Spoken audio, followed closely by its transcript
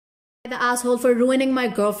The asshole for ruining my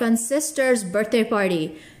girlfriend's sister's birthday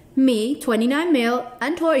party. Me, 29 male,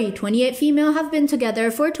 and Tori, 28 female, have been together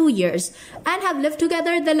for 2 years and have lived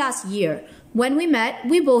together the last year. When we met,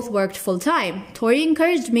 we both worked full-time. Tori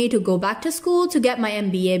encouraged me to go back to school to get my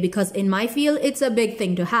MBA because in my field, it's a big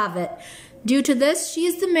thing to have it. Due to this, she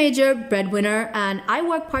is the major breadwinner and I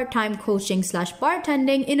work part-time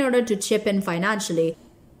coaching/bartending in order to chip in financially.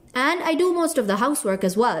 And I do most of the housework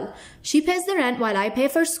as well. She pays the rent while I pay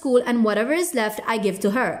for school and whatever is left I give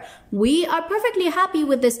to her. We are perfectly happy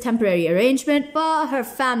with this temporary arrangement, but her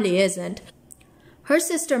family isn't. Her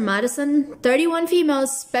sister Madison, 31 female,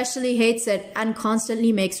 especially hates it and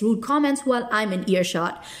constantly makes rude comments while I'm in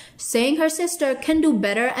earshot, saying her sister can do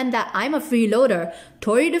better and that I'm a freeloader.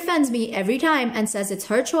 Tori defends me every time and says it's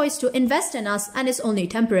her choice to invest in us and it's only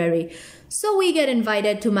temporary. So we get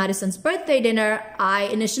invited to Madison's birthday dinner. I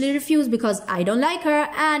initially refuse because I don't like her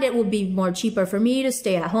and it would be more cheaper for me to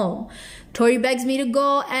stay at home. Tori begs me to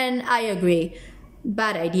go and I agree.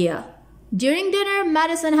 Bad idea. During dinner,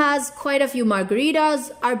 Madison has quite a few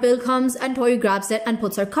margaritas. Our bill comes and Tori grabs it and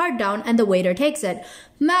puts her card down and the waiter takes it.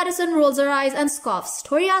 Madison rolls her eyes and scoffs.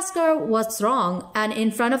 Tori asks her what's wrong and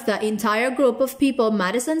in front of the entire group of people,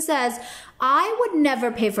 Madison says, "I would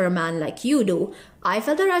never pay for a man like you do." I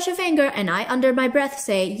felt a rush of anger and I under my breath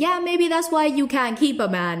say, "Yeah, maybe that's why you can't keep a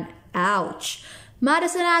man." Ouch.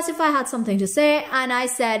 Madison asked if I had something to say and I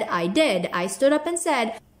said I did. I stood up and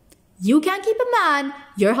said, "You can't keep a man.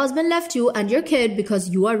 Your husband left you and your kid because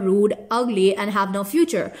you are rude, ugly, and have no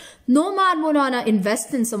future. No man would wanna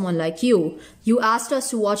invest in someone like you. You asked us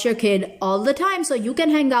to watch your kid all the time so you can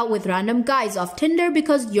hang out with random guys off Tinder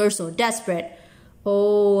because you're so desperate."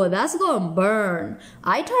 Oh, that's gonna burn.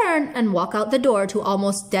 I turn and walk out the door to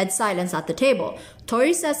almost dead silence at the table.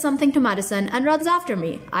 Tori says something to Madison and runs after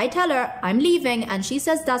me. I tell her I'm leaving and she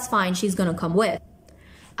says that's fine, she's gonna come with.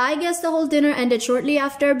 I guess the whole dinner ended shortly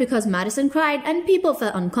after because Madison cried and people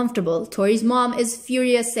felt uncomfortable. Tori's mom is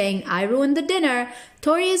furious saying I ruined the dinner.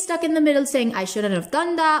 Tori is stuck in the middle saying I shouldn't have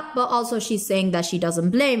done that, but also she's saying that she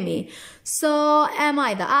doesn't blame me. So am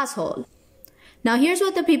I the asshole? Now here's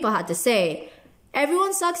what the people had to say.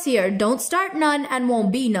 "Everyone sucks here, don't start none and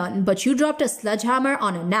won't be none, but you dropped a sledgehammer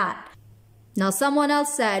on a gnat." Now someone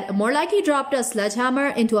else said, "More like he dropped a sledgehammer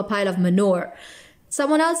into a pile of manure."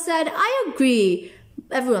 Someone else said, "I agree.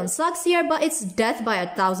 Everyone sucks here, but it's death by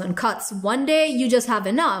 1,000 cuts. One day you just have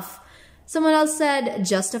enough." Someone else said,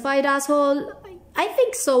 "Justified asshole." I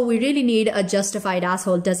think so. We really need a justified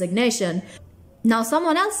asshole designation. Now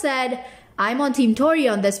someone else said, "I'm on Team Tori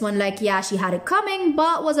on this one, like yeah, she had it coming,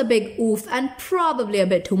 but was a big oof and probably a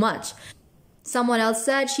bit too much." Someone else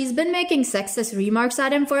said she's been making sexist remarks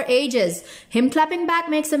at him for ages. Him clapping back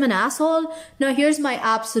makes him an asshole. Now here's my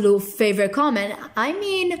absolute favorite comment. I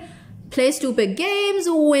mean, play stupid games,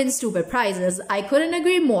 win stupid prizes. I couldn't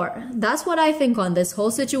agree more. That's what I think on this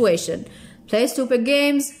whole situation. Play stupid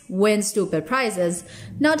games, win stupid prizes.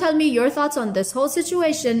 Now tell me your thoughts on this whole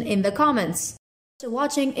situation in the comments. After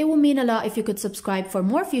watching, it would mean a lot if you could subscribe for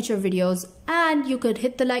more future videos and you could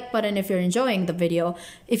hit the like button if you're enjoying the video.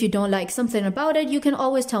 If you don't like something about it, you can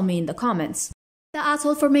always tell me in the comments. The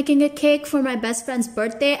asshole for making a cake for my best friend's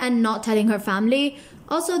birthday and not telling her family.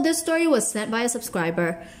 Also, this story was sent by a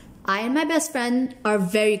subscriber. I and my best friend are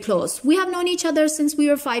very close. We have known each other since we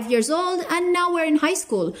were 5 years old and now we're in high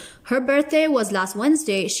school. Her birthday was last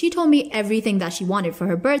Wednesday. She told me everything that she wanted for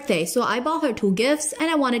her birthday. So I bought her 2 gifts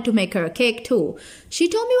and I wanted to make her a cake too. She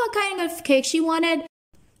told me what kind of cake she wanted.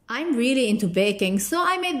 I'm really into baking, so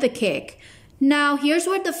I made the cake. Now here's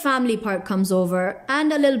where the family part comes over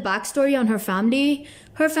and a little backstory on her family.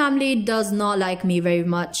 Her family does not like me very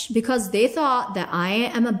much because they thought that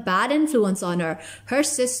I am a bad influence on her. Her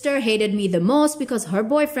sister hated me the most because her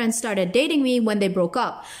boyfriend started dating me when they broke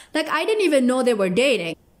up. Like I didn't even know they were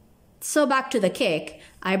dating. So back to the cake.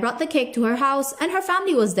 I brought the cake to her house and her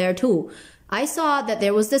family was there too. I saw that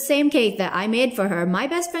there was the same cake that I made for her. My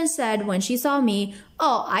best friend said when she saw me,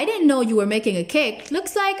 "Oh, I didn't know you were making a cake.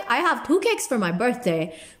 Looks like I have 2 cakes for my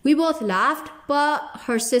birthday." We both laughed, but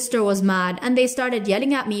her sister was mad and they started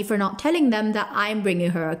yelling at me for not telling them that I'm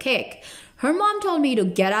bringing her a cake. Her mom told me to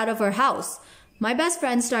get out of her house. My best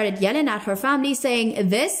friend started yelling at her family saying,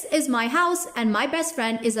 "This is my house and my best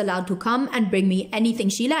friend is allowed to come and bring me anything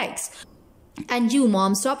she likes. And you,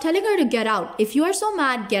 mom, stop telling her to get out. If you are so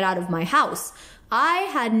mad, get out of my house."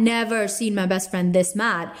 I had never seen my best friend this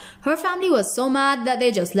mad. Her family was so mad that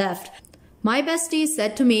they just left. My bestie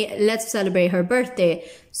said to me, "Let's celebrate her birthday."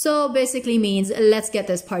 So basically means let's get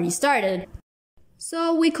this party started.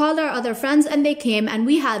 So we called our other friends and they came and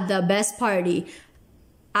we had the best party.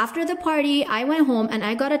 After the party, I went home and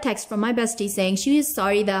I got a text from my bestie saying she is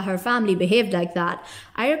sorry that her family behaved like that.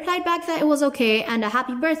 I replied back that it was okay and a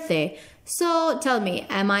happy birthday. So tell me,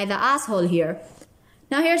 am I the asshole here?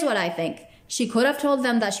 Now here's what I think. She could have told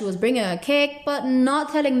them that she was bringing a cake, but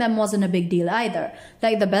not telling them wasn't a big deal either.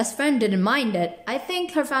 Like, the best friend didn't mind it. I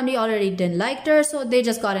think her family already didn't like her, so they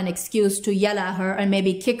just got an excuse to yell at her and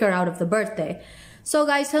maybe kick her out of the birthday. So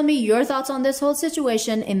guys, tell me your thoughts on this whole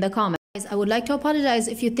situation in the comments. I would like to apologize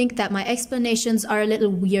if you think that my explanations are a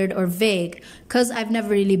little weird or vague, because I've never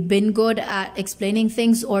really been good at explaining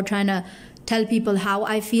things or trying to tell people how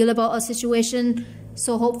I feel about a situation.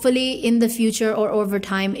 So hopefully in the future or over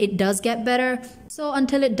time it does get better. So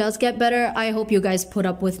until it does get better, I hope you guys put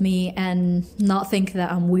up with me and not think that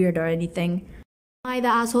I'm weird or anything. Am I the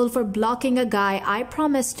asshole for blocking a guy I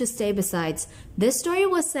promised to stay besides? This story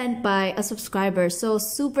was sent by a subscriber, so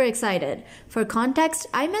super excited. For context,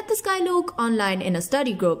 I met this guy Luke online in a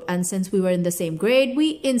study group, and since we were in the same grade,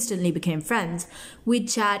 we instantly became friends. We'd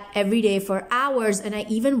chat every day for hours, and I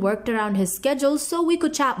even worked around his schedule so we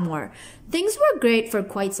could chat more. Things were great for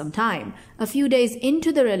quite some time. A few days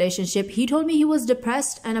into the relationship, he told me he was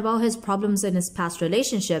depressed and about his problems in his past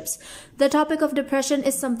relationships. The topic of depression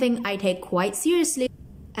is something I take quite seriously,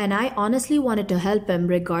 and I honestly wanted to help him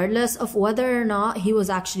regardless of whether or not he was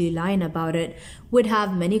actually lying about it. We'd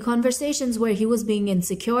have many conversations where he was being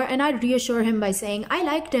insecure, and I'd reassure him by saying I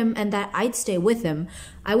liked him and that I'd stay with him.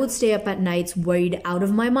 I would stay up at nights worried out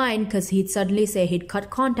of my mind because he'd suddenly say he'd cut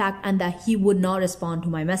contact and that he would not respond to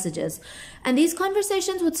my messages. And these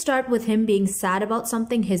conversations would start with him being sad about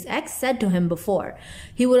something his ex said to him before.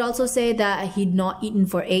 He would also say that he'd not eaten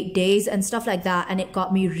for 8 days and stuff like that, and it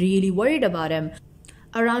got me really worried about him.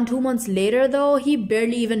 Around 2 months later though, he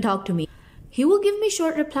barely even talked to me. He would give me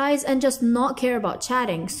short replies and just not care about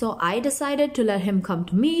chatting, so I decided to let him come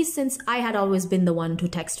to me since I had always been the one to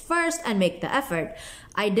text first and make the effort.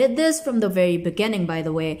 I did this from the very beginning, by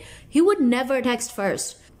the way. He would never text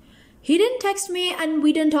first. He didn't text me and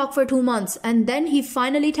we didn't talk for 2 months, and then he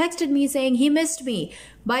finally texted me saying he missed me.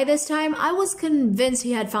 By this time, I was convinced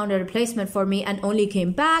he had found a replacement for me and only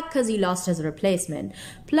came back because he lost his replacement.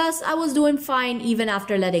 Plus, I was doing fine even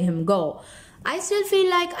after letting him go. I still feel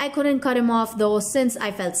like I couldn't cut him off though, since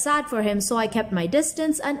I felt sad for him, so I kept my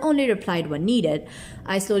distance and only replied when needed.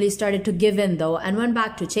 I slowly started to give in though and went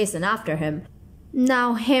back to chasing after him.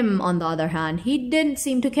 Now him, on the other hand, he didn't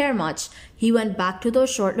seem to care much. He went back to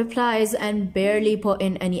those short replies and barely put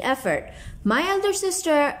in any effort. My elder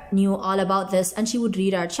sister knew all about this and she would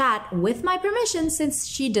read our chat with my permission since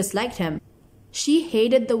she disliked him. She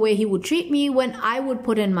hated the way he would treat me when I would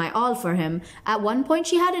put in my all for him. At one point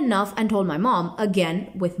she had enough and told my mom,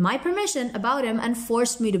 again with my permission, about him and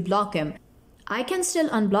forced me to block him. I can still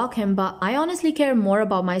unblock him, but I honestly care more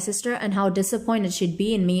about my sister and how disappointed she'd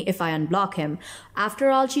be in me if I unblock him. After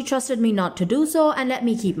all, she trusted me not to do so and let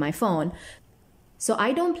me keep my phone. So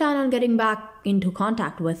I don't plan on getting back into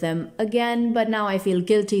contact with him again, but now I feel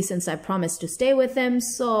guilty since I promised to stay with him,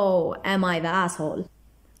 so am I the asshole?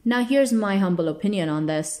 Now here's my humble opinion on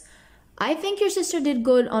this. I think your sister did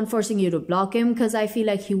good on forcing you to block him because I feel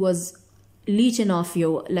like he was leeching off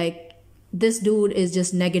you. Like, this dude is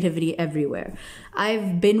just negativity everywhere.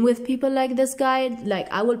 I've been with people like this guy. Like,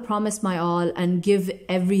 I will promise my all and give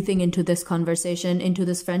everything into this conversation, into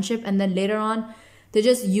this friendship, and then later on, they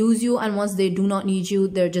just use you, and once they do not need you,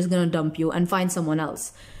 they're just gonna dump you and find someone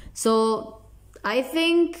else. So I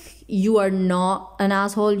think you are not an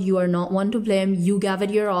asshole. You are not one to blame. You gave it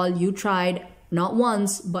your all. You tried, not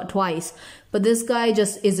once, but twice. But this guy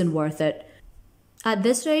just isn't worth it. At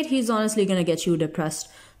this rate, he's honestly gonna get you depressed.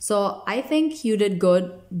 So I think you did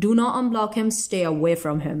good. Do not unblock him. Stay away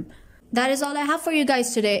from him. That is all I have for you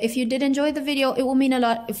guys today. If you did enjoy the video, it will mean a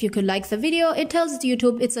lot if you could like the video. It tells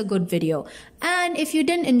YouTube it's a good video. And if you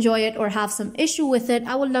didn't enjoy it or have some issue with it,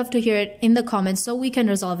 I would love to hear it in the comments so we can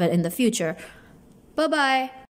resolve it in the future. Bye-bye.